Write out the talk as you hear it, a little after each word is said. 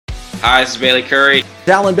Hi, this is Bailey Curry.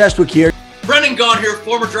 Alan Bestwick here. Brendan Gaughan here,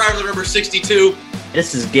 former driver of the number 62.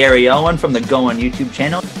 This is Gary Owen from the Go On YouTube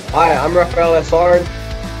channel. Hi, I'm Rafael Essard.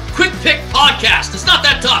 Quick Pick Podcast. It's not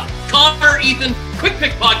that tough. Connor, Ethan, Quick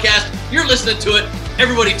Pick Podcast. You're listening to it.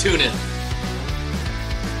 Everybody tune in.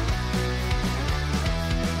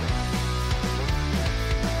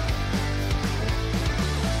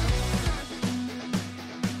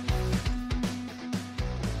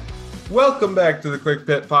 Welcome back to the Quick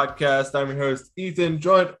Pit Podcast. I'm your host, Ethan,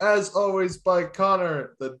 joined as always by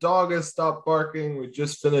Connor. The dog has stopped barking. We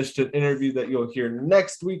just finished an interview that you'll hear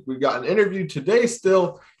next week. We got an interview today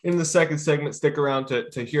still in the second segment. Stick around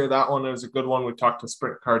to hear that one. It was a good one. We talked to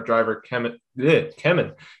sprint car driver Kevin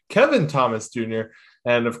Thomas Jr.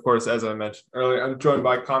 And of course, as I mentioned earlier, I'm joined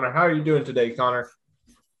by Connor. How are you doing today, Connor?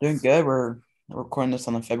 Doing good. We're recording this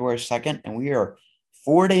on the February 2nd, and we are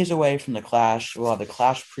 4 days away from the Clash. We'll have the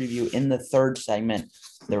Clash preview in the third segment.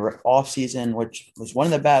 The off-season, which was one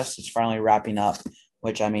of the best, is finally wrapping up,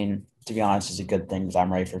 which, I mean, to be honest, is a good thing because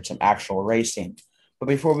I'm ready for some actual racing. But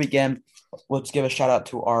before we begin, let's give a shout-out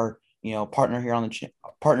to our partner here on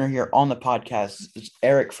the podcast. It's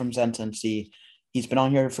Eric from ZenSense. He's been on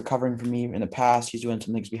here for covering for me in the past. He's doing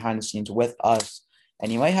some things behind the scenes with us,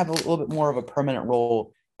 and he might have a little bit more of a permanent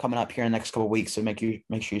role coming up here in the next couple of weeks, so make sure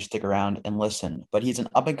you stick around and listen. But he's an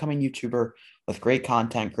up-and-coming YouTuber with great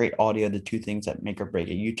content, great audio, the two things that make or break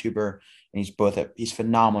a YouTuber, and he's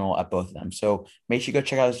phenomenal at both of them. So make sure you go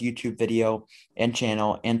check out his YouTube video and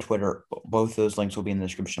channel and Twitter. Both those links will be in the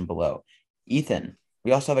description below. Ethan,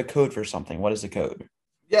 we also have a code for something. What is the code?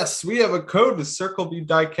 Yes, we have a code to Circle B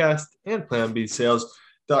Diecast and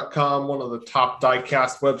PlanBSales.com, one of the top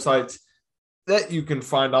diecast websites that you can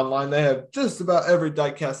find online. They have just about every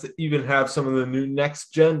diecast that even have some of the new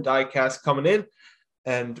next-gen diecasts coming in.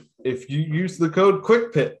 And if you use the code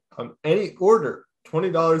QuickPit on any order,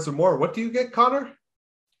 $20 or more, what do you get, Connor?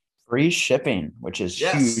 Free shipping, which is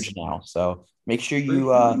huge now. So make sure you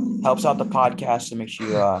helps out the podcast, and make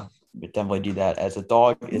sure you definitely do that, as the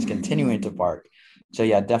dog is continuing to bark. So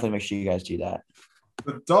yeah, definitely make sure you guys do that.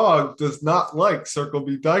 The dog does not like Circle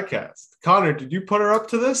B Diecast. Connor, did you put her up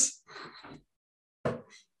to this?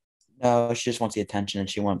 No, she just wants the attention, and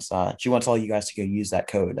she wants all you guys to go use that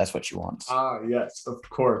code. That's what she wants. Yes, of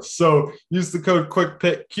course. So use the code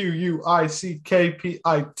QuickPit, QUICKPIT,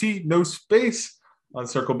 no space, on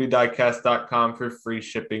CircleBDiecast.com for free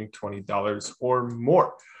shipping, $20 or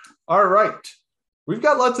more. All right. We've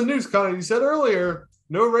got lots of news, Connor. You said earlier,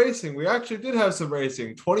 no racing. We actually did have some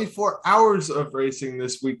racing. 24 hours of racing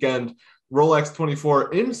this weekend. Rolex 24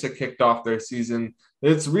 IMSA kicked off their season.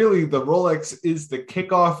 It's really, the Rolex is the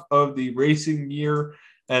kickoff of the racing year,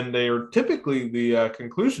 and they are typically the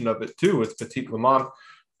conclusion of it too, with Petit Le Mans.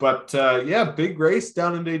 But big race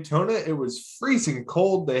down in Daytona. It was freezing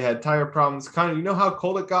cold. They had tire problems. Kind of, you know how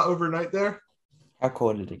cold it got overnight there? How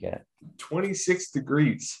cold did it get? 26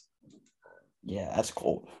 degrees. Yeah, that's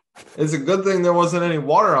cold. It's a good thing there wasn't any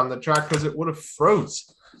water on the track, because it would have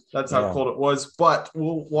froze. That's how cold it was. But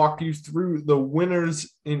we'll walk you through the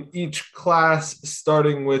winners in each class,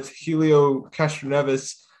 starting with Helio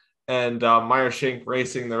Castroneves and Meyer Shank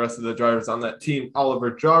Racing. The rest of the drivers on that team: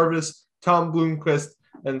 Oliver Jarvis, Tom Bloomquist,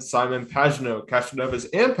 and Simon Pagenaud. Castroneves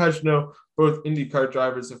and Pagenaud, both IndyCar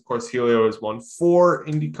drivers. Of course, Helio has won 4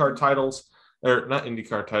 IndyCar titles, or not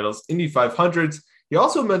IndyCar titles, Indy 500s. He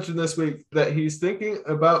also mentioned this week that he's thinking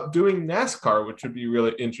about doing NASCAR, which would be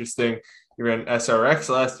really interesting. He ran SRX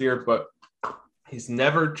last year, but he's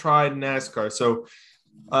never tried NASCAR. So,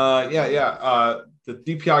 the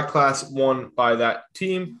DPI class won by that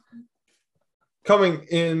team. Coming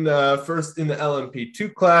in first in the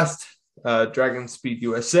LMP2 class, Dragon Speed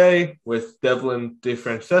USA with Devlin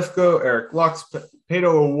DeFrancesco, Eric Lux,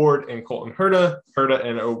 Pato O'Ward, and Colton Herta. Herta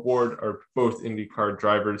and O'Ward are both IndyCar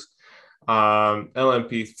drivers.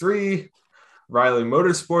 LMP3, Riley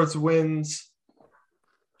Motorsports wins.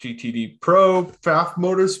 GTD Pro, Pfaff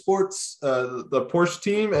Motorsports, the Porsche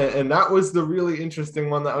team, and that was the really interesting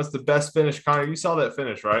one. That was the best finish. Connor, you saw that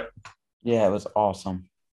finish, right? Yeah, it was awesome.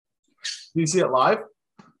 Did you see it live?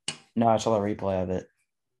 No, I saw the replay of it.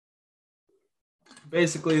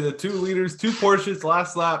 Basically, the two leaders, two Porsches,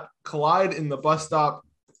 last lap, collide in the bus stop,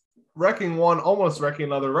 wrecking one, almost wrecking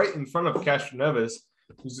another, right in front of Castroneves,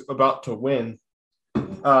 who's about to win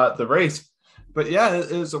the race. But yeah,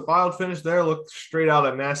 it was a wild finish there. Looked straight out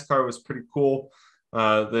of NASCAR. It was pretty cool.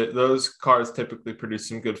 Those cars typically produce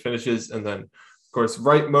some good finishes. And then, of course,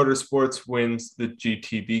 Wright Motorsports wins the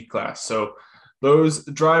GTB class. So those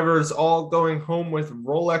drivers all going home with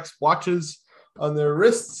Rolex watches on their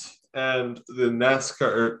wrists. And the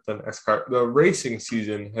racing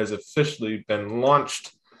season has officially been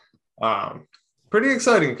launched. Pretty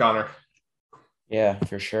exciting, Connor. Yeah,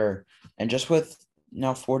 for sure. And just with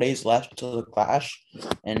 4 days left till the Clash,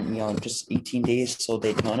 and just 18 days till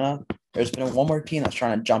Daytona, there's been one more team that's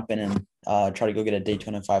trying to jump in and try to go get a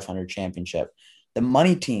Daytona 500 championship. The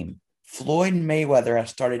money team, Floyd Mayweather, has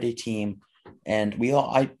started a team, and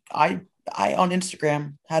I on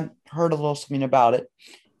Instagram had heard a little something about it,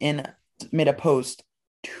 and made a post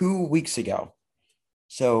 2 weeks ago.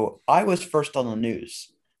 So I was first on the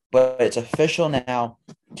news, but it's official now.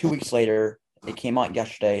 2 weeks later, it came out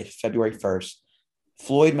yesterday, February 1st.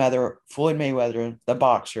 Floyd Mayweather, the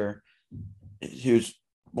boxer, who's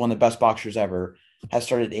one of the best boxers ever, has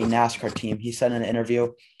started a NASCAR team. He said in an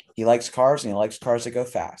interview he likes cars and he likes cars that go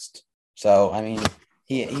fast. So, I mean,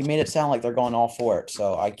 he made it sound like they're going all for it.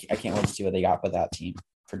 So I can't wait to see what they got with that team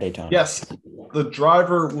for Daytona. Yes, the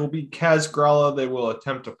driver will be Kaz Gralla. They will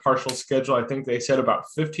attempt a partial schedule. I think they said about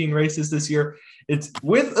 15 races this year. It's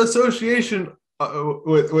with association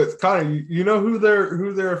with Connor. You know who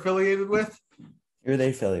they're affiliated with? Who are they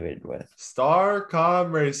affiliated with?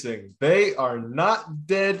 Starcom Racing. They are not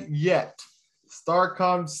dead yet.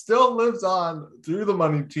 Starcom still lives on through the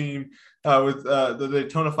money team with the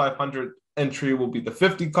Daytona 500 entry will be the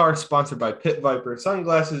 50 car sponsored by Pit Viper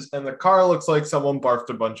Sunglasses, and the car looks like someone barfed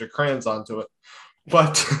a bunch of crayons onto it.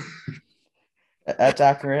 But that's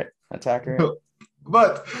accurate.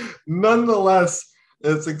 But nonetheless,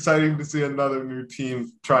 it's exciting to see another new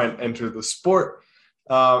team try and enter the sport.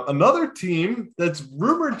 Another team that's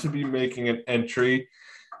rumored to be making an entry,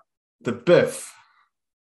 the Biff.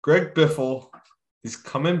 Greg Biffle is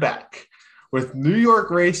coming back with New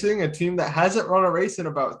York Racing, a team that hasn't run a race in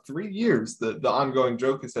about 3 years. The ongoing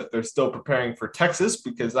joke is that they're still preparing for Texas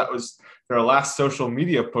because that was their last social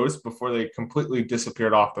media post before they completely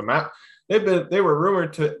disappeared off the map. They were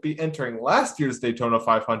rumored to be entering last year's Daytona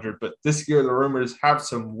 500, but this year the rumors have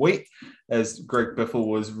some weight as Greg Biffle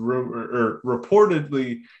was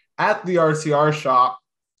reportedly at the RCR shop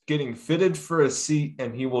getting fitted for a seat,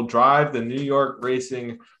 and he will drive the New York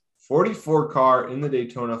Racing 44 car in the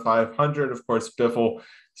Daytona 500. Of course, Biffle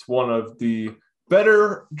is one of the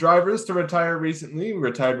better drivers to retire recently.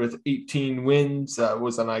 Retired with 18 wins.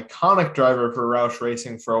 Was an iconic driver for Roush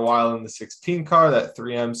Racing for a while in the 16 car, that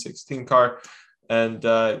 3M 16 car. And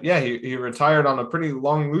he retired on a pretty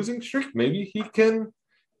long losing streak. Maybe he can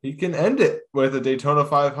end it with a Daytona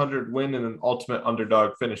 500 win and an ultimate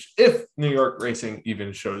underdog finish if New York Racing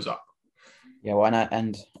even shows up. Yeah, why not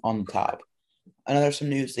end on the top? I know there's some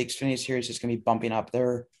news. The Xfinity Series is going to be bumping up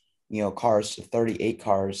their, cars to 38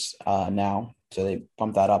 cars now. So they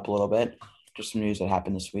bumped that up a little bit. Just some news that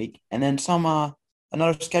happened this week. And then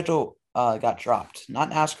another schedule got dropped. Not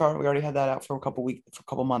NASCAR. We already had that out for a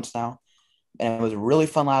couple months now. And it was really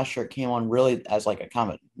fun last year. It came on really as like a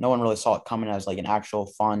comment. No one really saw it coming as like an actual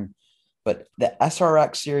fun. But the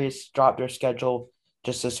SRX Series dropped their schedule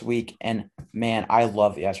just this week. And man, I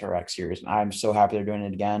love the SRX Series. And I'm so happy they're doing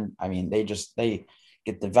it again. I mean, they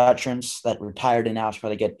get the veterans that retired in NASCAR.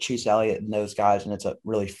 They get Chase Elliott and those guys. And it's a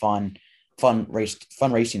really fun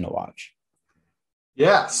racing to watch.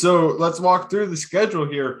 Yeah. So let's walk through the schedule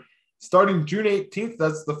here. Starting June 18th,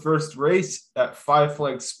 that's the first race at Five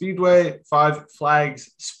Flags Speedway.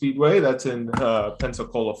 That's in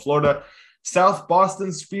Pensacola, Florida. South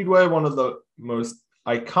Boston Speedway, one of the most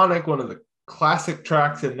iconic, one of the classic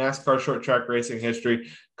tracks in NASCAR short track racing history.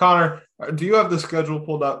 Connor, do you have the schedule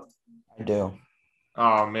pulled up? I do.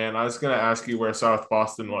 Oh, man, I was going to ask you where South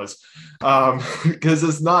Boston was because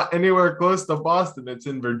it's not anywhere close to Boston. It's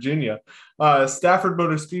in Virginia. Stafford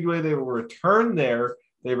Motor Speedway, they will return there.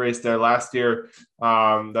 They raced there last year.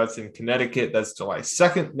 That's in Connecticut. That's July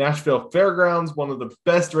 2nd. Nashville Fairgrounds, one of the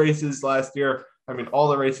best races last year. I mean, all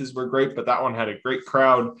the races were great, but that one had a great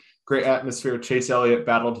crowd, great atmosphere. Chase Elliott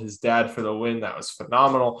battled his dad for the win. That was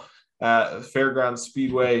phenomenal. Fairgrounds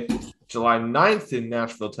Speedway, July 9th in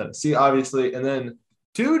Nashville, Tennessee, obviously. And then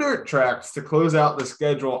two dirt tracks to close out the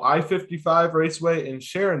schedule, I-55 Raceway and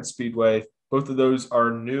Sharon Speedway. Both of those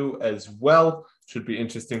are new as well. Should be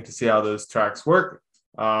interesting to see how those tracks work.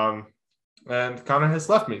 And Connor has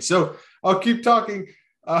left me. So I'll keep talking.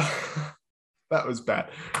 That was bad.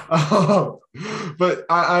 But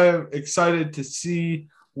I am excited to see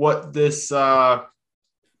what this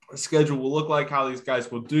schedule will look like, how these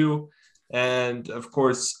guys will do. And of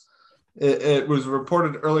course, it was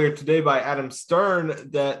reported earlier today by Adam Stern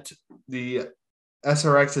that the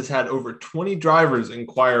SRX has had over 20 drivers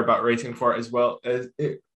inquire about racing for it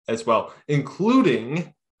as well,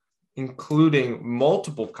 including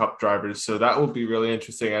multiple Cup drivers. So that will be really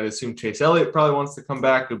interesting. I'd assume Chase Elliott probably wants to come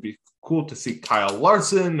back. It would be cool to see Kyle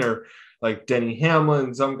Larson or like Denny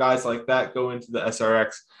Hamlin, some guys like that go into the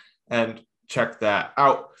SRX. and check that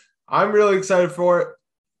out. I'm really excited for it.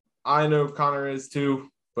 I know Connor is too,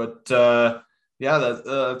 but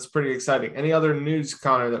that's pretty exciting. Any other news,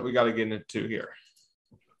 Connor, that we got to get into here?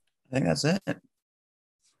 I think that's it.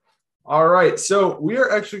 All right, so we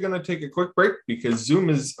are actually going to take a quick break because Zoom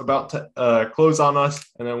is about to close on us,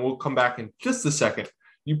 and then we'll come back in just a second.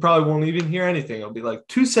 You probably won't even hear anything. It'll be like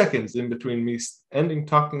 2 seconds in between me ending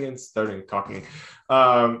talking and starting talking.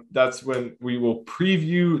 That's when we will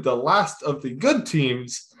preview the last of the good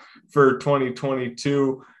teams for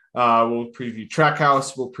 2022. We'll preview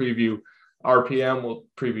Trackhouse, we'll preview RPM, we'll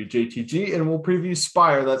preview JTG, and we'll preview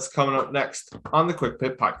Spire. That's coming up next on the Quick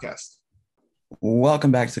Pit Podcast.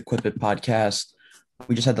 Welcome back to the Quick Pit Podcast.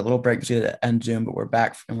 We just had the little break to the end Zoom, but we're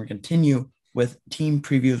back and we're continue with team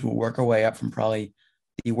previews. We'll work our way up from probably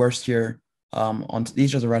the worst here.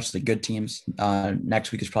 These are the rest of the good teams.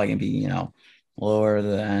 Next week is probably gonna be lower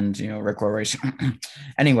than Rick Roar Racing.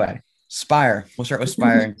 Anyway, Spire. We'll start with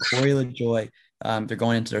Spire and Corey LaJoy. They're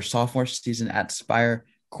going into their sophomore season at Spire.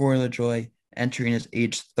 Corey LaJoy entering his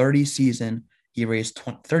age 30 season. He raced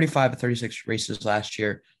 35 of 36 races last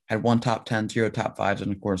year, had 1 top 10, 0 top 5s,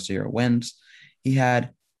 and of course 0 wins. He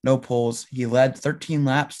had no poles. He led 13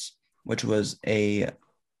 laps, which was a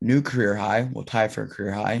new career high, will tie for a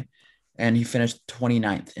career high, and he finished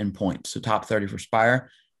 29th in points, so top 30 for Spire.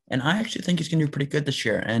 And I actually think he's going to do pretty good this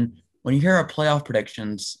year. And when you hear our playoff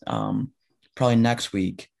predictions, probably next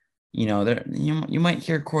week, you might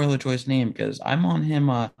hear Corey LaJoy's name because I'm on him.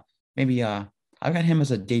 I've got him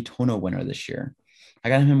as a Daytona winner this year. I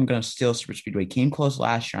got him going to steal Super Speedway. Came close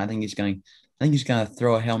last year. I think he's going to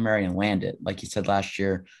throw a Hail Mary and land it like he said last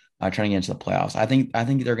year, trying to get into the playoffs. I think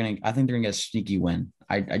they're going to get a sneaky win.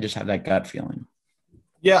 I just have that gut feeling.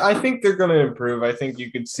 Yeah, I think they're going to improve. I think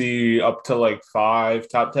you could see up to like 5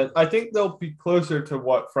 top 10. I think they'll be closer to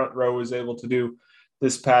what Front Row was able to do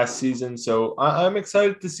this past season. So I'm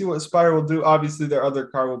excited to see what Spire will do. Obviously, their other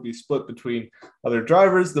car will be split between other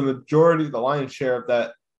drivers. The lion's share of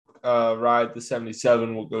that ride, the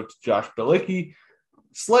 77, will go to Josh Bilicki,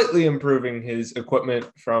 slightly improving his equipment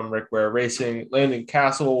from Rick Ware Racing. Landon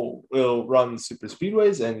Castle will run Super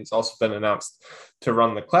Speedways, and he's also been announced to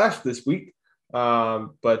run the Clash this week.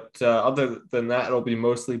 But other than that, it'll be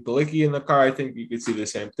mostly Bilicki in the car. I think you could see the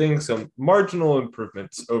same thing, some marginal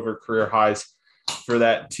improvements over career highs for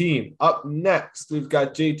that team. Up next, we've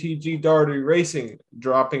got JTG Daugherty Racing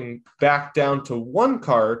dropping back down to 1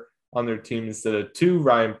 car on their team instead of 2.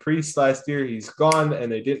 Ryan Priest last year, he's gone,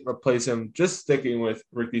 and they didn't replace him, just sticking with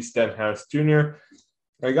Ricky Stenhouse Jr.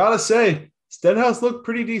 I gotta say, Stenhouse looked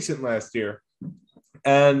pretty decent last year,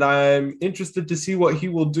 and I'm interested to see what he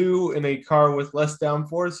will do in a car with less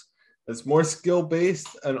downforce, that's more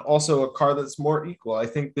skill-based, and also a car that's more equal. I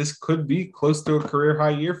think this could be close to a career-high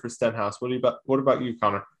year for Stenhouse. What about you,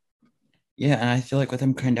 Connor? Yeah, and I feel like with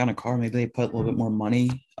them cutting down a car, maybe they put a little bit more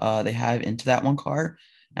money they have into that 1 car.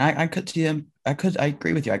 And I could see him. I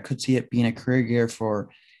agree with you. I could see it being a career year for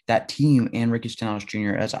that team and Ricky Stenhouse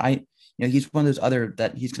Jr. As he's one of those other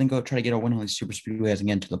that he's going to go try to get a win on these super speedways and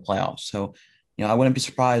get into the playoffs. So, I wouldn't be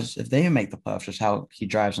surprised if they make the playoffs, just how he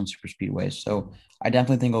drives on super speedways. So I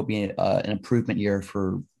definitely think it'll be an improvement year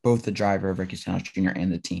for both the driver of Ricky Stenhouse Jr.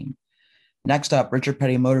 and the team. Next up, Richard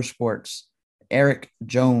Petty Motorsports. Eric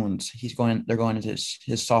Jones. They're going into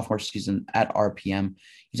his sophomore season at RPM.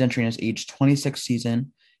 He's entering his age 26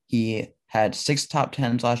 season. He had 6 top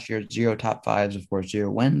 10s last year, 0 top 5s, of course, 0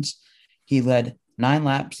 wins. He led 9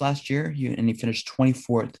 laps last year, and he finished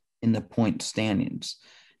 24th in the point standings.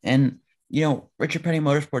 And, Richard Petty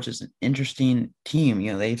Motorsports is an interesting team.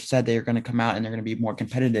 They've said they're going to come out and they're going to be more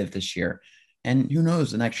competitive this year. And who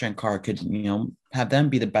knows, the next gen car could, have them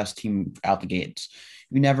be the best team out the gates.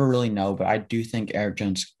 You never really know, but I do think Eric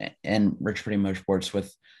Jones and Richard Petty Motorsports,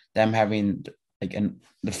 with them having in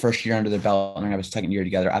the first year under their belt and have a second year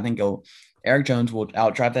together, I think Eric Jones will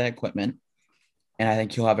outdrive that equipment, and I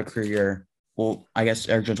think he'll have a career year. Well, I guess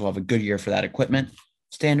Eric Jones will have a good year for that equipment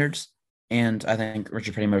standards, and I think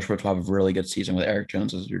Richard Petty Motorsports will have a really good season with Eric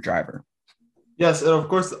Jones as your driver. Yes, and of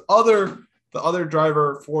course the other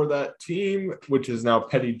driver for that team, which is now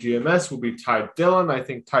Petty GMS, will be Ty Dillon. I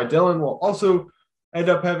think Ty Dillon will also end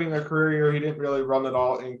up having a career year. He didn't really run it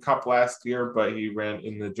all in Cup last year, but he ran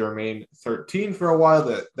in the Germain 13 for a while,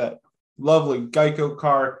 that lovely Geico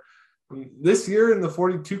car. This year in the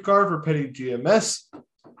 42 car for Petty GMS,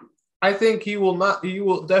 I think he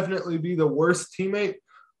will definitely be the worst teammate,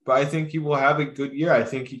 but I think he will have a good year. I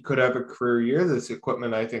think he could have a career year. This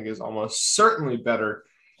equipment, I think, is almost certainly better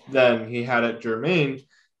than he had at Germain.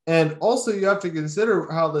 And also you have to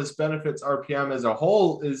consider how this benefits RPM as a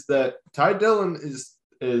whole, is that Ty Dillon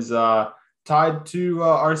tied to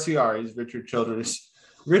RCR. He's Richard Childress.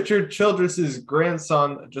 Richard Childress's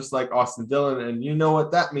grandson, just like Austin Dillon, and you know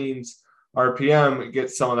what that means. RPM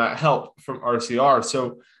gets some of that help from RCR.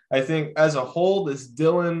 So I think as a whole, this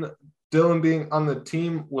Dillon being on the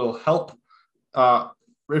team will help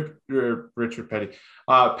Richard Petty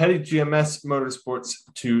GMS Motorsports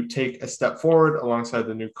to take a step forward alongside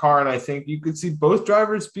the new car. And I think you could see both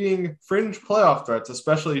drivers being fringe playoff threats,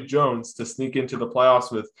 especially Jones, to sneak into the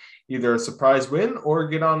playoffs with either a surprise win or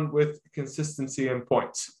get on with consistency and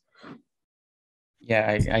points.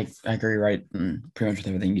 Yeah, I agree, right? Pretty much with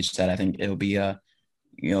everything you said. I think it'll be a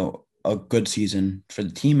good season for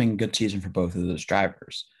the team and good season for both of those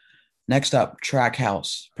drivers. Next up,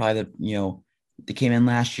 Trackhouse, probably they came in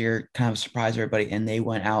last year, kind of surprised everybody, and they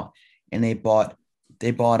went out and they bought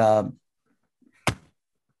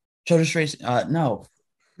Childress Race. No.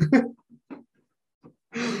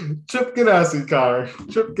 Chip Ganassi car.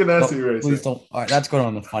 Chip Ganassi Racing. Please don't. All right, that's going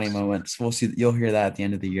on the funny moments. We'll see. You'll hear that at the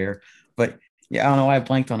end of the year. But yeah, I don't know why I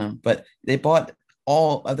blanked on them. But they bought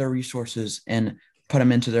all other resources and put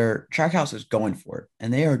them into their Trackhouse is going for it,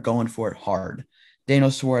 and they are going for it hard.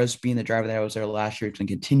 Daniel Suarez, being the driver that was there last year, is going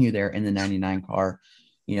to continue there in the 99 car.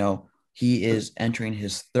 He is entering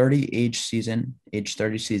his age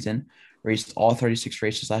 30 season, raced all 36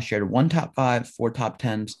 races last year, had 1 top 5, 4 top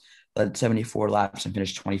 10s, led 74 laps, and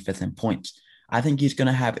finished 25th in points. I think he's going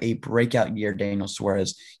to have a breakout year, Daniel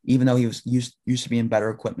Suarez, even though he was used to be in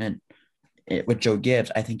better equipment with Joe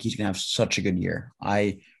Gibbs. I think he's going to have such a good year.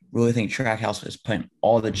 I really think Trackhouse is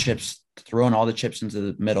throwing all the chips into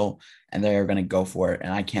the middle, and they're going to go for it.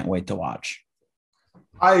 And I can't wait to watch.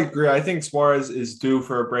 I agree. I think Suarez is due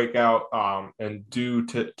for a breakout and due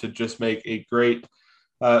to just make be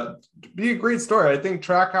a great story. I think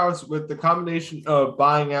Trackhouse, with the combination of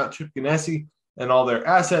buying out Chip Ganassi and all their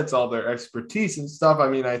assets, all their expertise and stuff,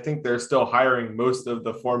 I think they're still hiring most of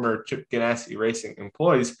the former Chip Ganassi Racing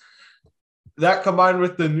employees. That combined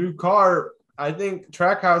with the new car, I think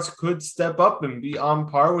Trackhouse could step up and be on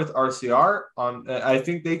par with RCR. I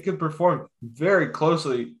think they could perform very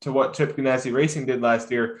closely to what Chip Ganassi Racing did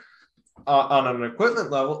last year on an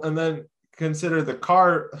equipment level, and then consider the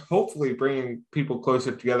car hopefully bringing people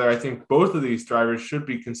closer together. I think both of these drivers should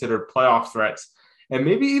be considered playoff threats and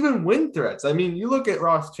maybe even win threats. You look at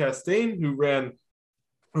Ross Chastain, who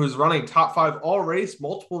was running top 5 all race,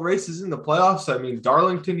 multiple races in the playoffs.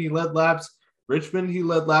 Darlington, he led laps. Richmond, he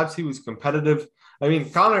led laps. He was competitive.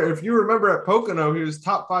 Connor, if you remember at Pocono, he was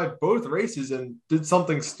top 5 both races and did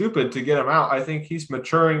something stupid to get him out. I think he's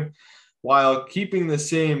maturing while keeping the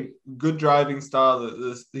same good driving style.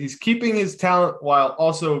 He's keeping his talent while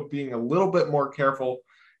also being a little bit more careful,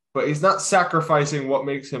 but he's not sacrificing what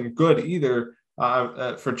makes him good either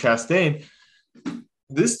for Chastain.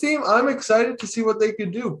 This team, I'm excited to see what they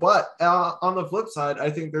could do. But on the flip side, I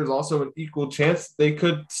think there's also an equal chance they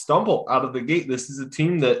could stumble out of the gate. This is a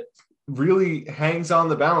team that really hangs on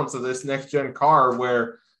the balance of this next-gen car,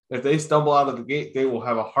 where if they stumble out of the gate, they will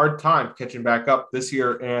have a hard time catching back up this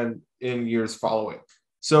year and in years following.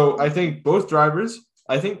 So I think both drivers,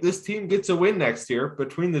 I think this team gets a win next year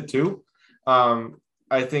between the two.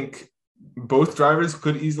 I think both drivers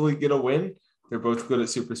could easily get a win. They're both good at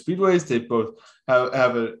super speedways. They both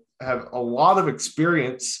have a lot of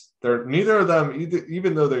experience. Neither of them,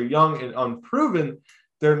 even though they're young and unproven,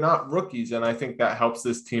 they're not rookies. And I think that helps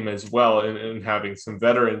this team as well in having some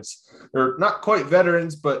veterans, or not quite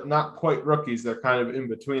veterans, but not quite rookies. They're kind of in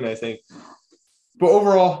between, I think. But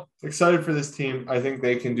overall, excited for this team. I think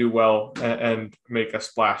they can do well and make a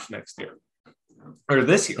splash next year. Or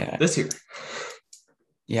this year. Yeah. This year.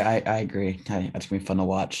 Yeah, I agree. That's going to be fun to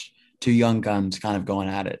watch. 2 young guns kind of going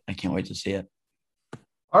at it. I can't wait to see it.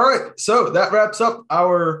 All right. So that wraps up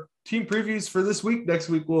our team previews for this week. Next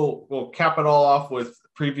week, we'll cap it all off with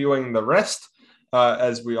previewing the rest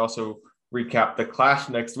as we also recap the Clash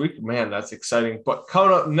next week. Man, that's exciting. But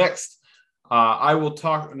coming up next, both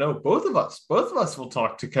of us will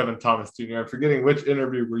talk to Kevin Thomas Jr. I'm forgetting which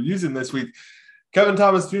interview we're using this week. Kevin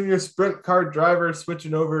Thomas Jr., sprint car driver,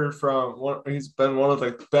 switching over he's been one of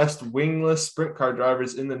the best wingless sprint car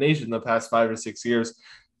drivers in the nation the past 5 or 6 years.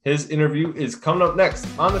 His interview is coming up next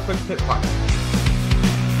on the Quick Pit Podcast.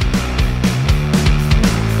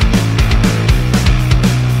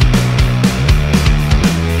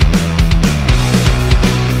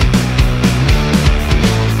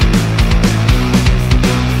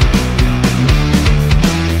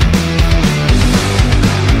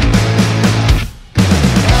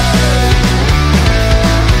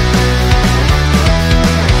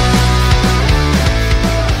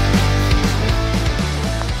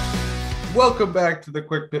 Welcome back to the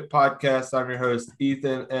Quick Pit Podcast. I'm your host,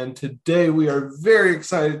 Ethan, and today we are very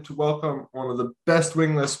excited to welcome one of the best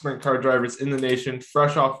wingless sprint car drivers in the nation,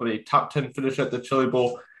 fresh off of a top 10 finish at the Chili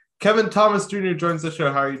Bowl. Kevin Thomas Jr. joins the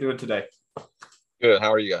show. How are you doing today? Good.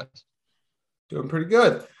 How are you guys? Doing pretty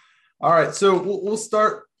good. All right, so we'll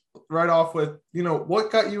start right off with,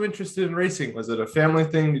 what got you interested in racing? Was it a family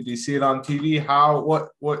thing? Did you see it on TV?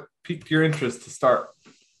 What piqued your interest to start?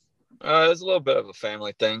 It was a little bit of a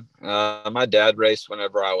family thing. My dad raced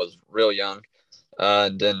whenever I was real young.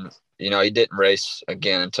 And then, he didn't race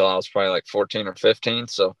again until I was probably like 14 or 15.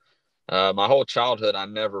 So my whole childhood, I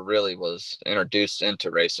never really was introduced into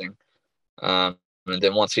racing. And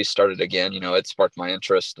then once he started again, it sparked my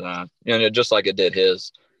interest, just like it did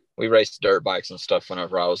his. We raced dirt bikes and stuff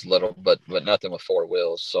whenever I was little, but nothing with four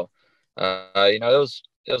wheels. So, it was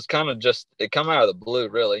kind of just, it come out of the blue,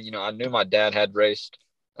 really. I knew my dad had raced.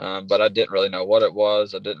 But I didn't really know what it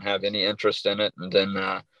was. I didn't have any interest in it. And then,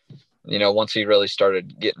 once he really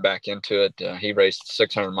started getting back into it, he raced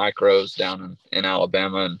 600 micros down in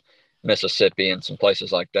Alabama and Mississippi and some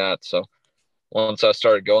places like that. So once I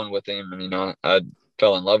started going with him, I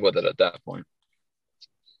fell in love with it at that point.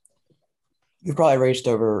 You've probably raced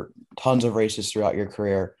over tons of races throughout your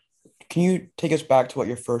career. Can you take us back to what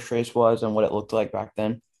your first race was and what it looked like back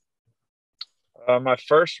then? My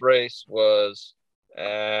first race was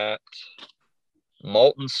at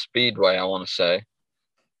Moulton Speedway, I want to say,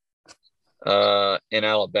 in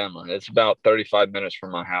Alabama. It's about 35 minutes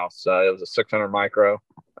from my house. It was a 600 micro.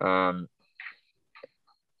 I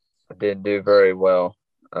didn't do very well.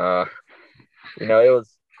 It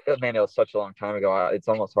was such a long time ago. It's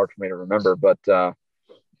almost hard for me to remember, but that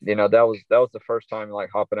was the first time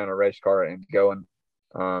like hopping in a race car and going.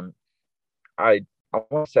 I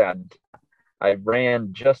want to say I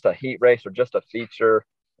ran just a heat race or just a feature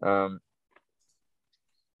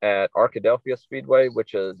at Arkadelphia Speedway,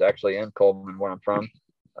 which is actually in Coleman, where I'm from.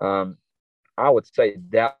 I would say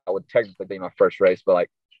that would technically be my first race, but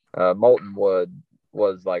Moulton was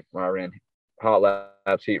like when I ran hot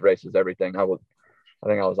laps, heat races, everything. I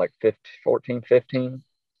think I was like 14, 15.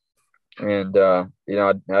 And, I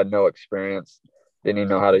had no experience, didn't even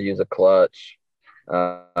know how to use a clutch.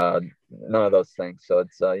 None of those things. So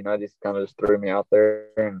it's I just kind of threw me out there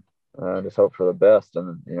and just hope for the best,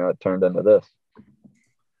 and it turned into this.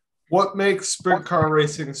 What makes sprint car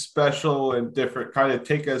racing special and different? Kind of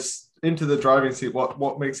take us into the driving seat.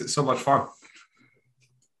 What makes it so much fun?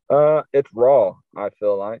 It's raw, I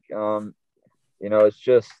feel like.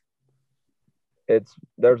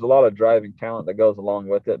 There's a lot of driving talent that goes along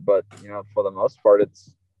with it, but for the most part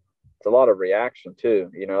it's a lot of reaction too.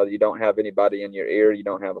 You don't have anybody in your ear. You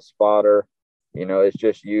don't have a spotter. It's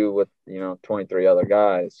just you with, 23 other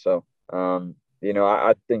guys. So, I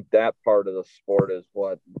think that part of the sport is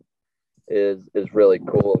what is really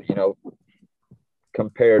cool,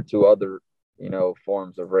 compared to other,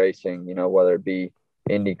 forms of racing, whether it be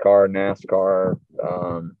IndyCar, NASCAR,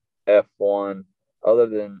 F1, other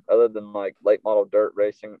than like late model dirt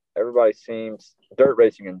racing. Everybody seems dirt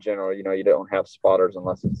racing in general, you don't have spotters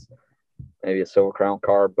unless it's maybe a Silver Crown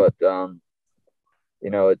car, but I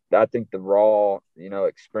think the raw,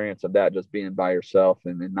 experience of that, just being by yourself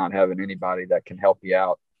and not having anybody that can help you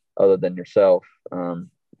out other than yourself,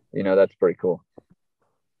 that's pretty cool.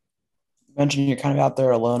 You mentioned you're kind of out there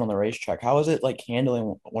alone on the racetrack. How is it like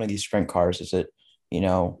handling one of these sprint cars? Is it,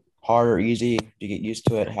 hard or easy? Do you get used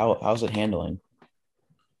to it? How's it handling?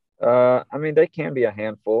 They can be a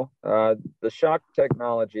handful. The shock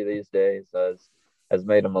technology these days has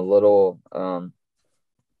made them a little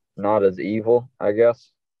not as evil, I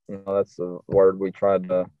guess. That's the word we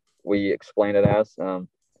explain it as.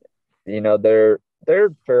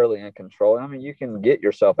 They're fairly in control. You can get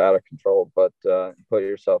yourself out of control, but put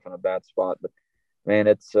yourself in a bad spot. But man,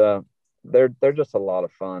 it's they're just a lot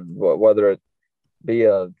of fun. Whether it be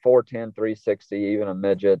a 410, 360, even a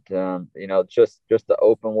midget, just the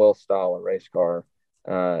open wheel style of race car.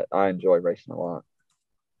 I enjoy racing a lot.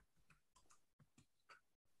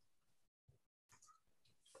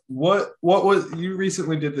 What was, you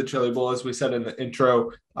recently did the Chili Bowl, as we said in the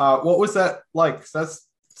intro. What was that like? That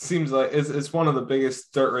seems like it's one of the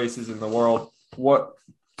biggest dirt races in the world. Walk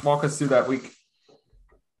us through that week.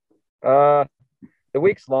 The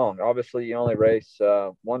week's long. Obviously, you only race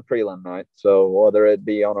one prelim night. So whether it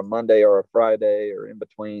be on a Monday or a Friday or in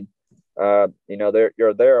between,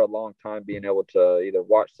 you're there a long time, being able to either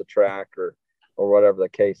watch the track or whatever the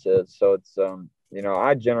case is. So it's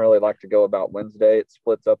I generally like to go about Wednesday. It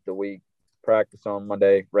splits up the week: practice on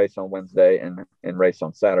Monday, race on Wednesday, and race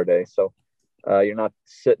on Saturday. So you're not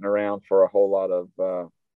sitting around for a whole lot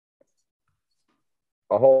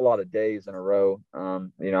a whole lot of days in a row,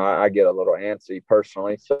 I get a little antsy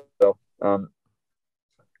personally. So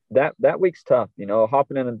that week's tough,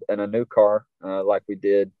 hopping in a new car like we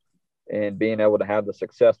did and being able to have the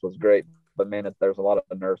success was great. But man, there's a lot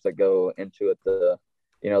of nerves that go into it the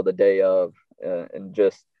day of, and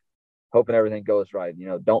just hoping everything goes right.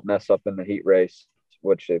 Don't mess up in the heat race,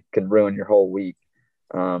 which it can ruin your whole week.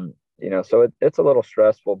 So it's a little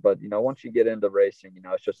stressful, but once you get into racing,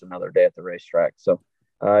 it's just another day at the racetrack. So,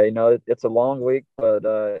 it's a long week, but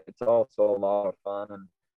it's also a lot of fun,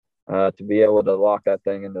 and to be able to lock that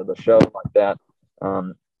thing into the show like that,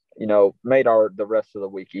 made the rest of the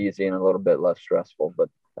week easy and a little bit less stressful. But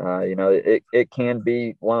it can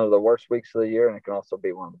be one of the worst weeks of the year, and it can also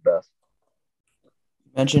be one of the best.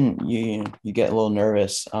 You mentioned you get a little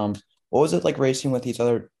nervous. What was it like racing with these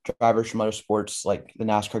other drivers from other sports, like the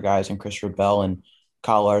NASCAR guys and Christopher Bell and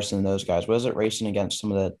Kyle Larson and those guys? What is it racing against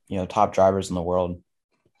some of the top drivers in the world?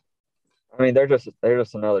 I mean, they're just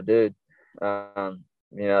another dude. At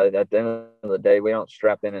the end of the day, we don't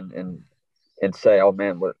strap in and say, oh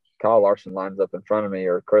man, what Kyle Larson lines up in front of me,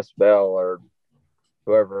 or Chris Bell, or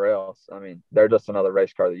whoever else. I mean, they're just another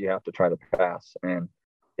race car that you have to try to pass. And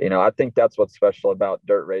I think that's what's special about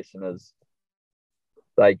dirt racing is,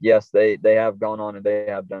 like, yes, they have gone on and they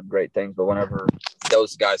have done great things, but whenever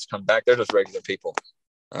those guys come back, they're just regular people.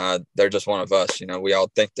 They're just one of us. We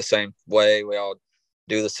all think the same way. We all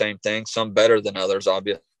do the same thing. Some better than others,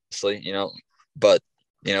 obviously. But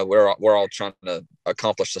we're all trying to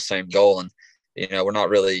accomplish the same goal, and we're not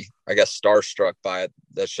really, I guess, starstruck by it.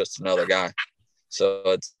 That's just another guy. So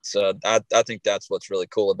it's I think that's what's really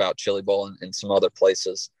cool about Chili Bowl and some other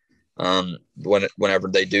places. Whenever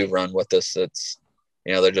they do run with us, it's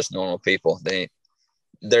they're just normal people. They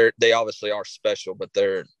obviously are special, but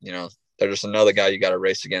they're just another guy you got to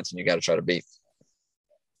race against and you got to try to beat.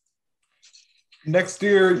 Next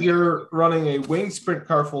year, you're running a wing sprint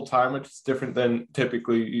car full time, which is different than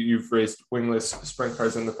typically you've raced wingless sprint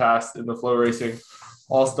cars in the past in the Flow Racing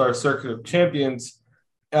All-Star Circuit of Champions.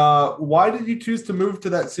 Why did you choose to move to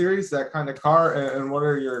that series, that kind of car, and what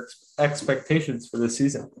are your expectations for this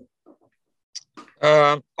season?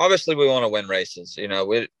 Obviously we want to win races.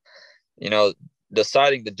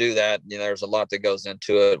 Deciding to do that, there's a lot that goes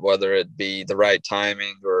into it, whether it be the right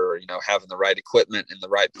timing or, having the right equipment in the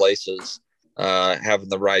right places, having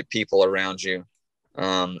the right people around you.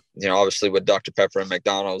 Obviously with Dr. Pepper and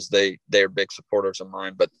McDonald's, they're big supporters of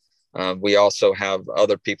mine, but we also have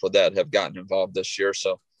other people that have gotten involved this year.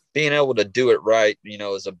 So being able to do it right,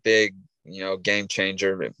 is a big, game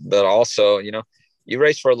changer, but also, you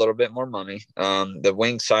race for a little bit more money. The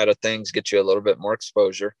wing side of things get you a little bit more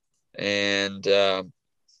exposure, and,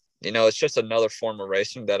 it's just another form of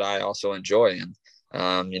racing that I also enjoy. And,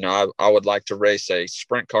 I would like to race a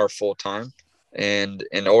sprint car full time. And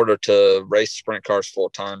in order to race sprint cars full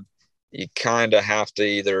time, you kind of have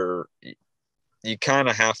to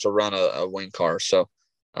run a wing car. So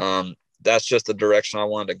that's just the direction I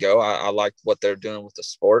wanted to go. I like what they're doing with the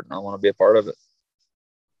sport, and I want to be a part of it.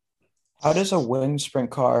 How does a wing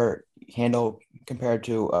sprint car handle compared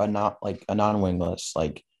to a non-wingless?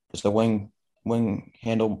 Like, does the wing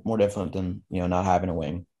handle more different than not having a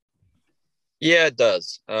wing? Yeah, it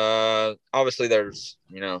does. Obviously, there's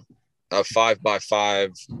a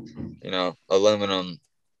 5x5 aluminum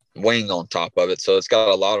wing on top of it, so it's got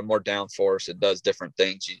a lot of more downforce. It does different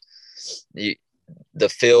things. The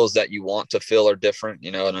feels that you want to feel are different.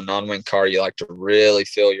 In a non-wing car, you like to really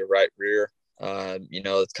feel your right rear.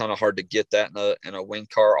 It's kind of hard to get that in a wing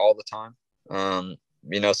car all the time.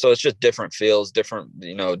 So it's just different feels, different,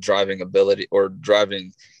 driving ability or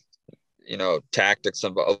driving, tactics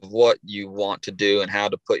of what you want to do and how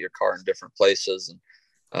to put your car in different places. And,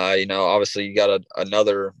 obviously you got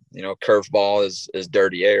another, curveball is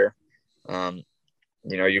dirty air.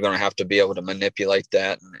 You're going to have to be able to manipulate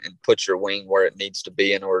that and put your wing where it needs to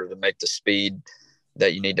be in order to make the speed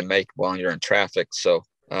that you need to make while you're in traffic. So,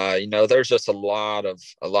 there's just a lot of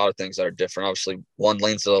things that are different. Obviously, one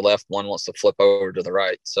leans to the left, one wants to flip over to the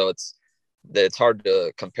right. So it's hard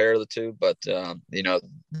to compare the two, but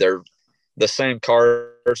they're the same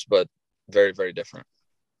cars, but very, very different.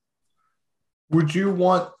 Would you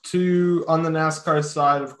want to, on the NASCAR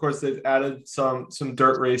side, of course, they've added some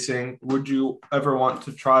dirt racing. Would you ever want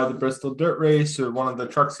to try the Bristol Dirt Race or one of the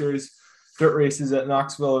Truck Series dirt races at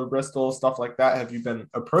Knoxville or Bristol, stuff like that? Have you been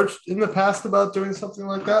approached in the past about doing something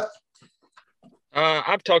like that?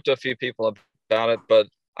 I've talked to a few people about it, but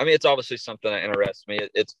I mean, it's obviously something that interests me.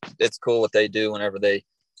 It's cool what they do whenever they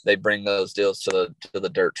bring those deals to the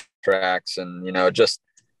dirt tracks, and just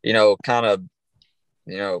kind of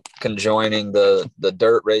conjoining the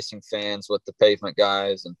dirt racing fans with the pavement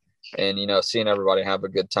guys and seeing everybody have a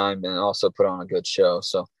good time and also put on a good show.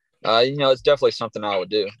 So, it's definitely something I would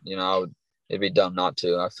do. It'd be dumb not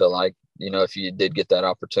to. I feel like, if you did get that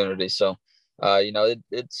opportunity. So,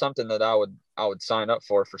 it's something that I would sign up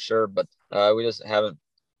for sure. But we just haven't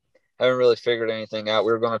really figured anything out.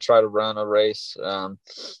 We were going to try to run a race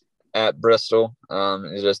at Bristol.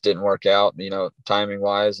 It just didn't work out, timing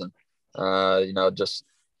wise, and just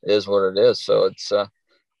is what it is. So it's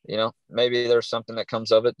maybe there's something that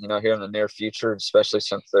comes of it, here in the near future, especially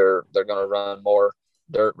since they're going to run more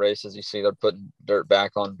dirt races. You see, they're putting dirt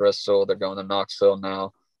back on Bristol. They're going to Knoxville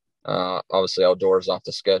now. Obviously outdoors off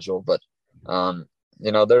the schedule, but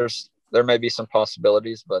there may be some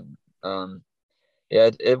possibilities, but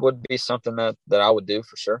it would be something that I would do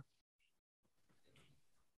for sure.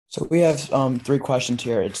 So we have 3 questions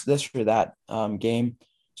here. It's this or that game.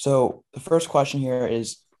 So the first question here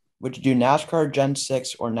is, would you do NASCAR Gen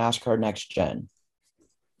 6 or NASCAR Next Gen?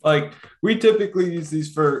 Like, we typically use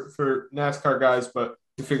these for NASCAR guys, but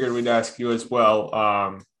we figured we'd ask you as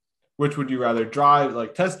well. Which would you rather drive,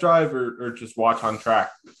 like test drive or just watch on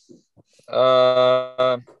track?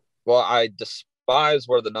 Well, I despise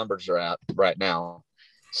where the numbers are at right now.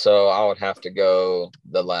 So I would have to go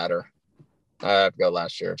the latter. I have to go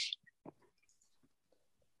last year's.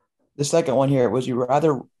 The second one here, was you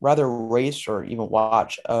rather race or even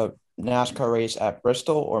watch a NASCAR race at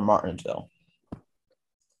Bristol or Martinsville?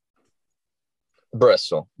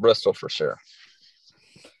 Bristol for sure.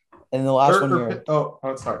 And the last dirt one here.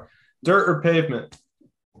 I'm sorry. Dirt or pavement?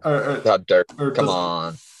 Not dirt. Come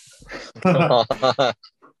on.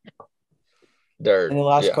 Dirt. And the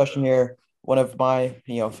last question here, one of my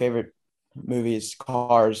favorite movies,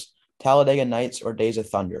 Cars, Talladega Nights or Days of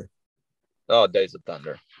Thunder? Oh, Days of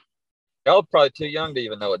Thunder. Y'all probably too young to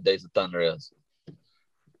even know what Days of Thunder is.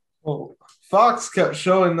 Well, Fox kept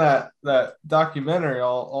showing that documentary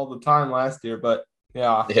all the time last year, but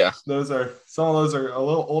yeah, some of those are a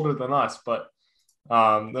little older than us, but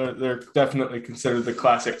they're definitely considered the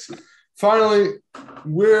classics. Finally,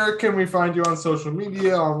 where can we find you on social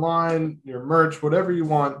media, online, your merch, whatever you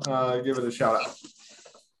want? Give it a shout out.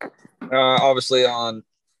 Obviously on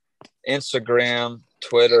Instagram,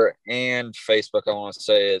 Twitter, and Facebook. I want to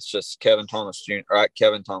say it's just Kevin Thomas Jr. Right,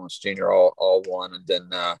 Kevin Thomas Jr. All one, and then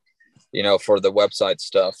for the website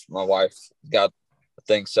stuff, my wife got a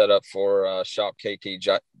thing set up for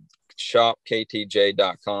shopktj.com.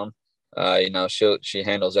 She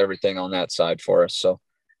handles everything on that side for us. So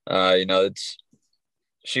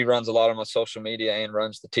she runs a lot of my social media and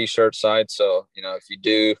runs the t-shirt side. So if you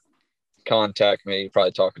do contact me, you're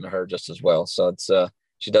probably talking to her just as well. So it's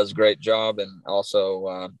she does a great job, and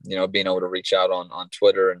also being able to reach out on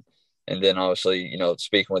Twitter and then obviously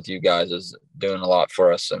speaking with you guys is doing a lot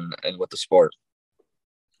for us and with the sport.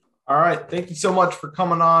 All right, thank you so much for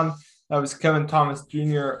coming on. That was Kevin Thomas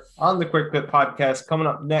Jr. on the Quick Pit Podcast. Coming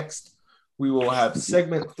up next, we will have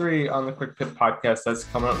segment 3 on the Quick Pit Podcast. That's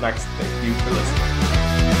coming up next. Thank you for listening.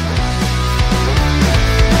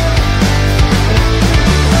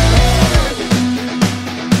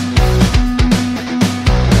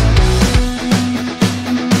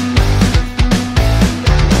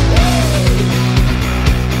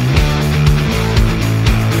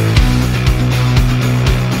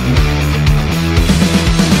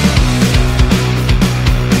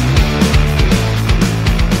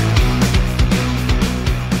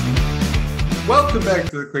 Welcome back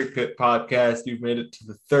to the Quick Pit Podcast. You've made it to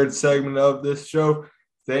the 3rd segment of this show.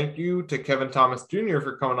 Thank you to Kevin Thomas Jr.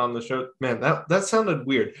 for coming on the show. Man, that sounded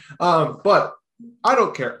weird. But I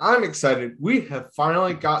don't care. I'm excited. We have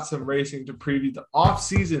finally got some racing to preview. The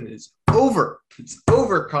off-season is over. It's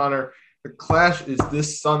over, Connor. The Clash is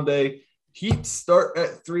this Sunday. Heats start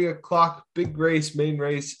at 3 o'clock. Big race, main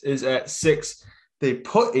race is at 6. They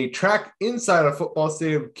put a track inside a football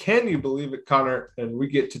stadium. Can you believe it, Connor? And we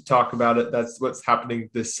get to talk about it. That's what's happening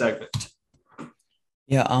this segment.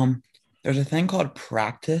 Yeah, there's a thing called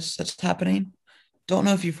practice that's happening. Don't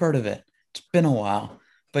know if you've heard of it. It's been a while.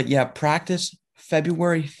 But yeah, practice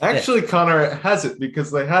February 5th. Actually, Connor, it hasn't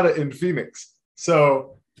because they had it in Phoenix.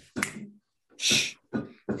 So shh,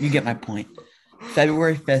 you get my point.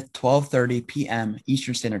 February 5th, 12:30 p.m.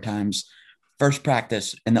 Eastern Standard Times. First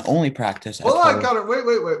practice and the only practice. Hold on, Connor. Wait.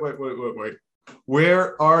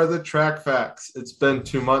 Where are the track facts? It's been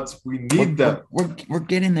 2 months. We need them. We're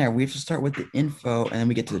getting there. We have to start with the info, and then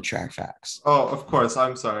we get to the track facts. Oh, of course.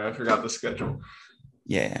 I'm sorry. I forgot the schedule.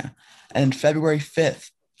 Yeah. And February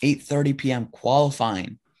 5th, 8:30 p.m.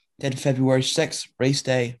 qualifying. Then February 6th, race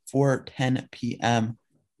day, 4:10 p.m.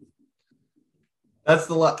 That's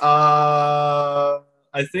the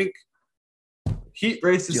I think heat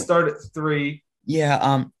races start at 3.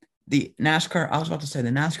 Yeah, the NASCAR, I was about to say the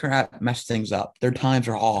NASCAR app messed things up. Their times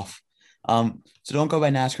are off. So don't go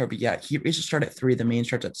by NASCAR, but yeah, heat races start at 3. The main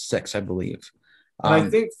starts at 6, I believe. And I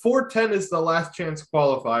think 410 is the last chance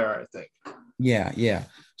qualifier, I think. Yeah.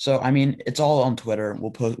 So I mean, it's all on Twitter.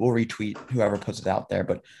 We'll retweet whoever puts it out there.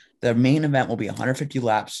 But the main event will be 150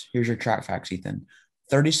 laps. Here's your track facts, Ethan.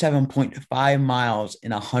 37.5 miles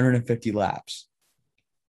in 150 laps.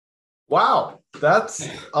 Wow, that's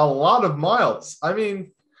a lot of miles. I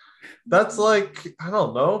mean, that's like, I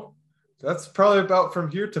don't know. That's probably about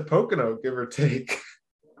from here to Pocono, give or take.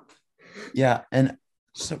 Yeah, and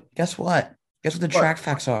so guess what? Guess what the track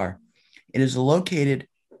facts are? It is located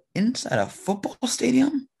inside a football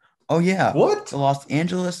stadium. Oh yeah. What? The Los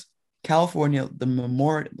Angeles, California,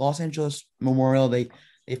 Los Angeles Memorial. They've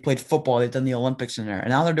played football. They've done the Olympics in there, and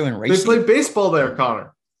now they're doing racing. They play baseball there,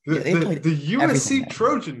 Connor. The USC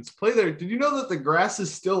Trojans play there. Did you know that the grass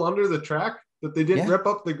is still under the track? That they didn't rip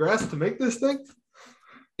up the grass to make this thing?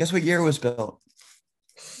 Guess what year it was built?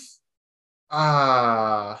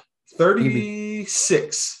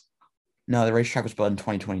 36. No, the racetrack was built in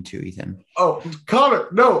 2022, Ethan. Oh, Connor,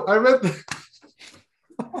 no, I meant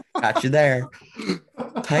Got you there.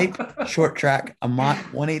 Type short track,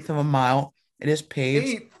 1/8 of a mile. It is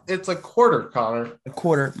paved. It's a quarter, Connor. A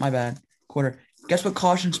quarter, my bad. Quarter. Guess what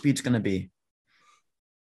caution speed's going to be?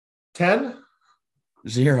 10?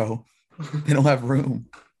 0. They don't have room.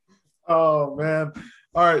 Oh, man.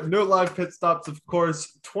 All right, no live pit stops, of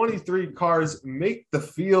course. 23 cars make the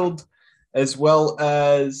field, as well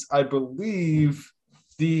as, I believe,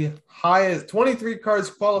 the highest 23 cars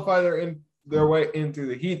qualify their way in through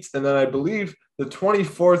the heats. And then I believe the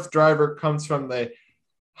 24th driver comes from the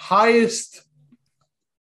highest,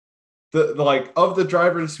 of the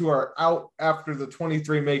drivers who are out after the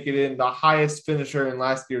 23 make it in, the highest finisher in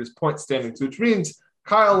last year's point standings, which means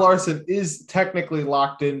Kyle Larson is technically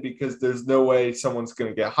locked in because there's no way someone's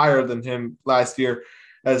going to get higher than him last year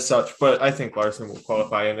as such. But I think Larson will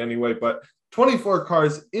qualify in anyway. But 24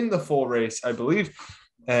 cars in the full race, I believe.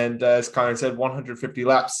 And as Connor said, 150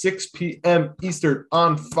 laps, 6 p.m. Eastern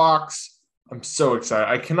on Fox. I'm so excited.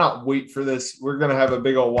 I cannot wait for this. We're going to have a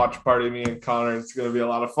big old watch party, me and Connor. It's going to be a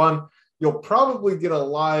lot of fun. You'll probably get a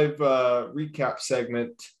live recap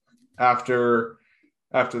segment after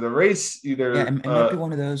the race. Either it might be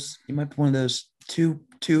one of those. It might be one of those two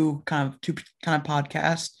kind of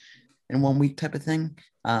podcasts in 1 week type of thing.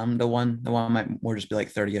 The one might more just be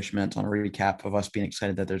like 30-ish minutes on a recap of us being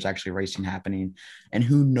excited that there's actually racing happening, and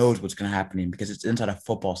who knows what's going to happen because it's inside a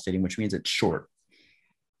football stadium, which means it's short.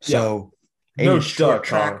 So it is short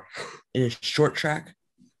track. It is short track.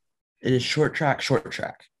 It is short track.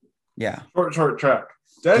 Yeah. Short track.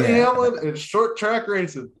 Denny Hamlin and short track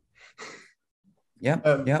racing.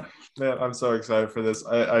 Yep. Man, I'm so excited for this.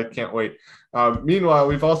 I can't wait. Meanwhile,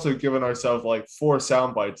 we've also given ourselves like 4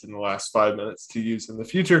 sound bites in the last 5 minutes to use in the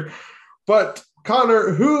future. But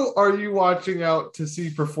Connor, who are you watching out to see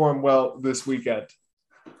perform well this weekend?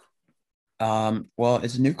 Well,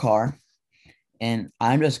 it's a new car, and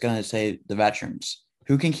I'm just going to say the veterans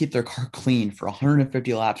who can keep their car clean for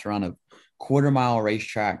 150 laps around a quarter-mile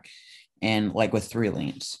racetrack and like with 3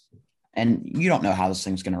 lanes. And you don't know how this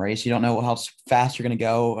thing's going to race. You don't know how fast you're going to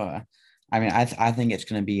go. I think it's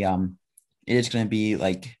going to be it is going to be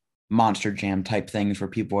like monster jam type things where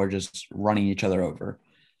people are just running each other over.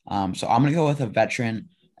 So I'm going to go with a veteran.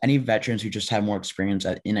 Any veterans who just have more experience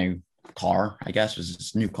in a car, I guess, is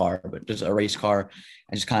this new car, but just a race car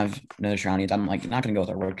and just kind of know the surroundings. I'm like not going to go with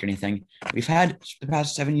a rookie or anything. We've had the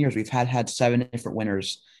past 7 years. We've had 7 different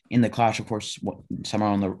winners in the clash. Of course, some are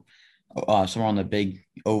on the big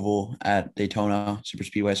oval at Daytona Super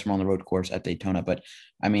Speedway, some on the road course at Daytona. But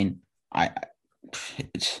I mean,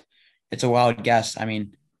 it's a wild guess. I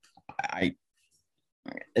mean,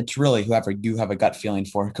 it's really whoever you have a gut feeling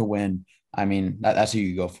for could win. I mean, that's who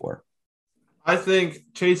you go for. I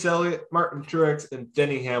think Chase Elliott, Martin Truex, and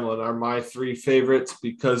Denny Hamlin are my 3 favorites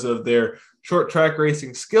because of their short track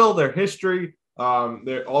racing skill, their history.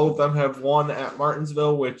 All of them have won at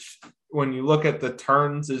Martinsville, which when you look at the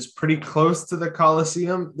turns is pretty close to the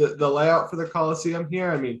Coliseum, the layout for the Coliseum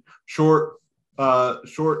here. I mean, short,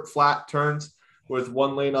 flat turns with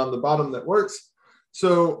 1 lane on the bottom that works.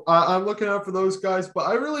 So I'm looking out for those guys, but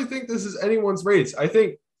I really think this is anyone's race. I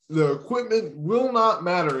think the equipment will not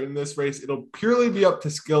matter in this race. It'll purely be up to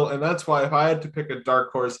skill, and that's why if I had to pick a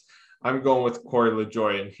dark horse, I'm going with Corey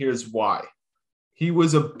LaJoie, and here's why. He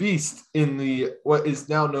was a beast in what is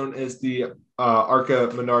now known as the ARCA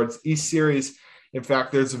Menards East Series. In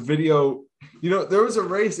fact, there's a video, there was a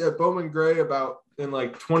race at Bowman Gray in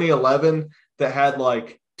like 2011 that had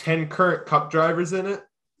like 10 current Cup drivers in it,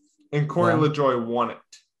 and Corey LaJoie won it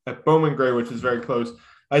at Bowman Gray, which is very close.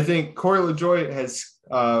 I think Corey LaJoie has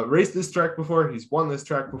raced this track before. He's won this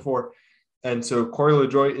track before. And so Corey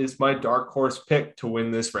LaJoie is my dark horse pick to win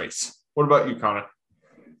this race. What about you, Connor?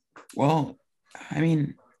 Well, I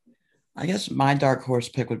mean, I guess my dark horse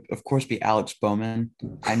pick would, of course, be Alex Bowman.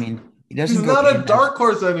 I mean, he's not a dark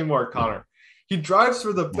horse anymore, Connor. He drives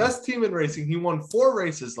for the best team in racing. He won 4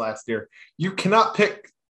 races last year. You cannot pick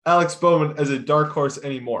Alex Bowman as a dark horse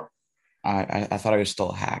anymore. I thought I was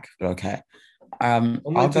still a hack, but okay. Only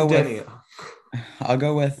I'll to go Denny. with. I'll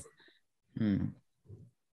go with. You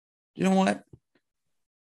know what?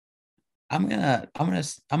 I'm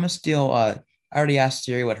gonna steal. I already asked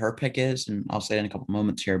Siri what her pick is, and I'll say it in a couple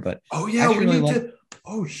moments here. But we need to.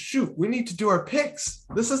 Oh shoot, we need to do our picks.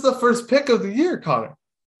 This is the first pick of the year, Connor.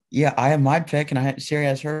 Yeah, I have my pick, and Siri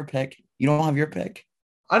has her pick. You don't have your pick.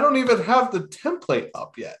 I don't even have the template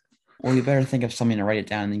up yet. Well, you better think of something to write it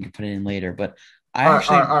down, and then you can put it in later. But all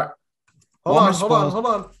right. Hold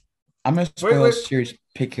on. I'm gonna spoil Siri's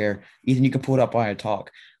pick here. Ethan, you can pull it up while I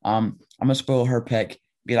talk. I'm gonna spoil her pick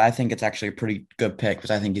because I think it's actually a pretty good pick because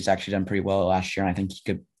I think he's actually done pretty well last year, and I think he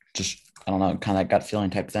could just, I don't know, kind of gut feeling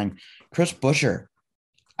type thing. Chris Buescher.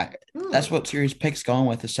 That's what Siri's pick's going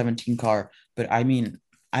with, the 17 car. But I mean,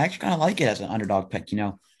 I actually kind of like it as an underdog pick.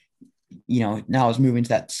 You know, now it's moving to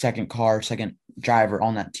that second driver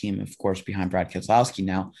on that team, of course, behind Brad Keselowski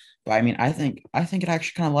now. But I mean, I think it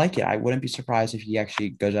actually kind of like it. I wouldn't be surprised if he actually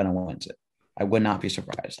goes out and wins it. I would not be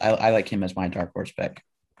surprised. I like him as my dark horse pick.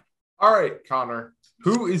 All right, Connor,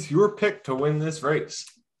 who is your pick to win this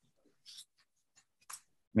race?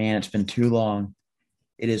 Man, it's been too long.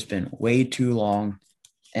 It has been way too long.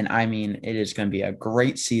 And I mean, it is going to be a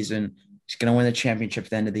great season. He's going to win the championship at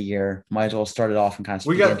the end of the year. Might as well start it off and kind of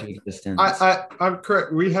speak into existence. I'm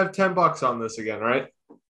correct. We have $10 on this again, right?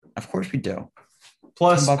 Of course we do.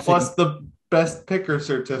 Plus the best picker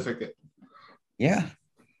certificate. Yeah.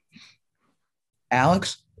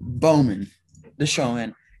 Alex Bowman, the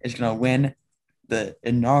showman, is going to win the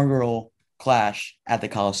inaugural clash at the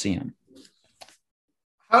Coliseum.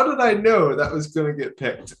 How did I know that was going to get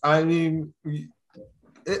picked? I mean,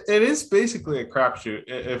 it is basically a crapshoot,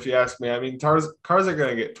 if you ask me. I mean, cars are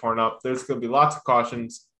going to get torn up. There's going to be lots of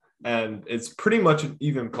cautions, and it's pretty much an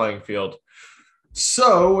even playing field.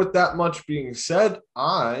 So, with that much being said,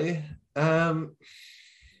 I'm going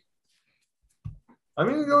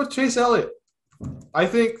to go with Chase Elliott. I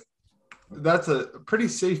think that's a pretty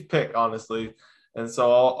safe pick, honestly. And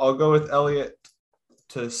so I'll go with Elliott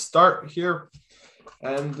to start here.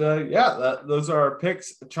 And those are our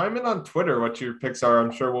picks. Chime in on Twitter what your picks are.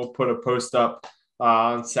 I'm sure we'll put a post up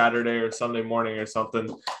on Saturday or Sunday morning or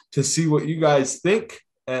something to see what you guys think.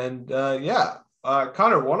 And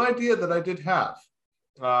Connor, one idea that I did have,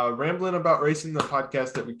 rambling about racing, the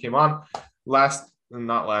podcast that we came on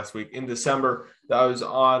not last week, in December, that I was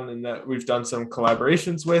on and that we've done some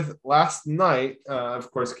collaborations with. Last night, of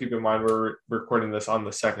course, keep in mind we're recording this on the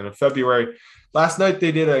 2nd of February. Last night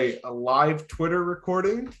they did a live Twitter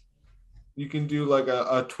recording. You can do like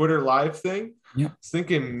a Twitter live thing. Yeah. I was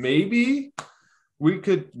thinking maybe we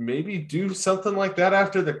could do something like that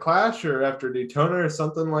after the Clash or after Daytona or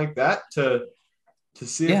something like that to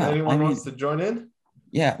see if anyone wants to join in.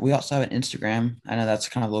 Yeah, we also have an Instagram. I know that's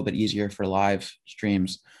kind of a little bit easier for live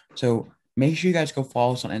streams. So make sure you guys go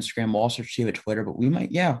follow us on Instagram. We'll also see you at Twitter, but we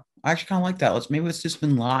might, I actually kind of like that. Let's just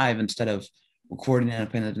been live instead of recording and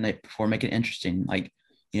playing the night before. Make it interesting. Like,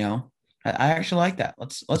 I actually like that.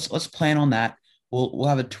 Let's plan on that. We'll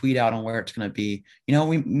have a tweet out on where it's going to be.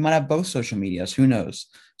 We might have both social medias. Who knows?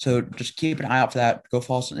 So just keep an eye out for that. Go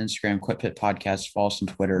follow us on Instagram, Quit Pit Podcast. Follow us on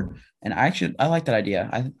Twitter. And I like that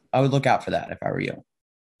idea. I would look out for that if I were you.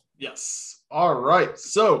 Yes. All right.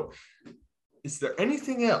 So is there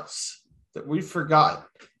anything else that we've forgotten?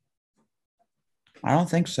 I don't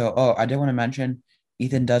think so. Oh, I did want to mention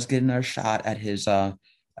Ethan does get another shot at his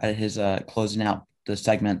closing out the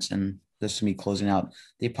segments, and this will be closing out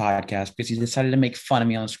the podcast because he decided to make fun of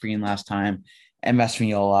me on the screen last time and mess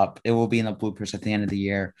me all up. It will be in the bloopers at the end of the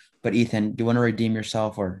year. But Ethan, do you want to redeem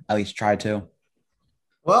yourself or at least try to?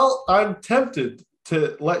 Well, I'm tempted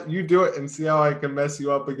to let you do it and see how I can mess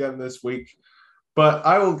you up again this week, but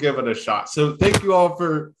I will give it a shot. So thank you all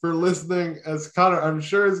for listening, as Connor, I'm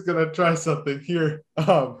sure, is going to try something here.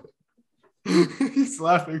 He's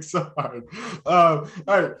laughing so hard. All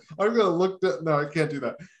right, I'm going to look at, no, I can't do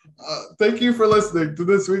that. Thank you for listening to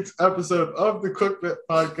this week's episode of the Quick Pit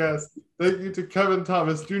Podcast. Thank you to Kevin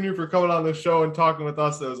Thomas Jr. for coming on the show and talking with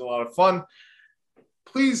us. It was a lot of fun.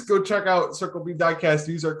 Please go check out Circle B Diecast.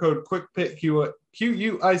 Use our code QuickPit,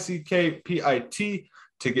 QUICKPIT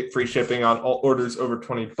to get free shipping on all orders over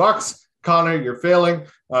 $20. Connor, you're failing.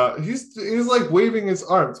 He's like waving his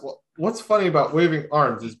arms. Well, what's funny about waving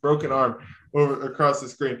arms? His broken arm over across the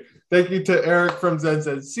screen. Thank you to Eric from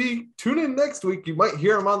ZZC. Tune in next week. You might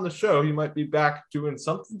hear him on the show. He might be back doing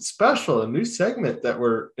something special, a new segment that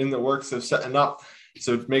we're in the works of setting up.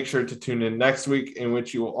 So make sure to tune in next week, in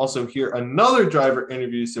which you will also hear another driver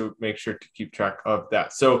interview. So make sure to keep track of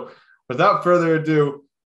that. So without further ado,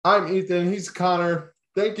 I'm Ethan. He's Connor.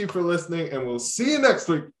 Thank you for listening, and we'll see you next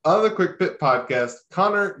week on the Quick Pit Podcast.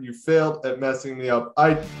 Connor, you failed at messing me up.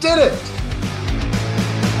 I did it!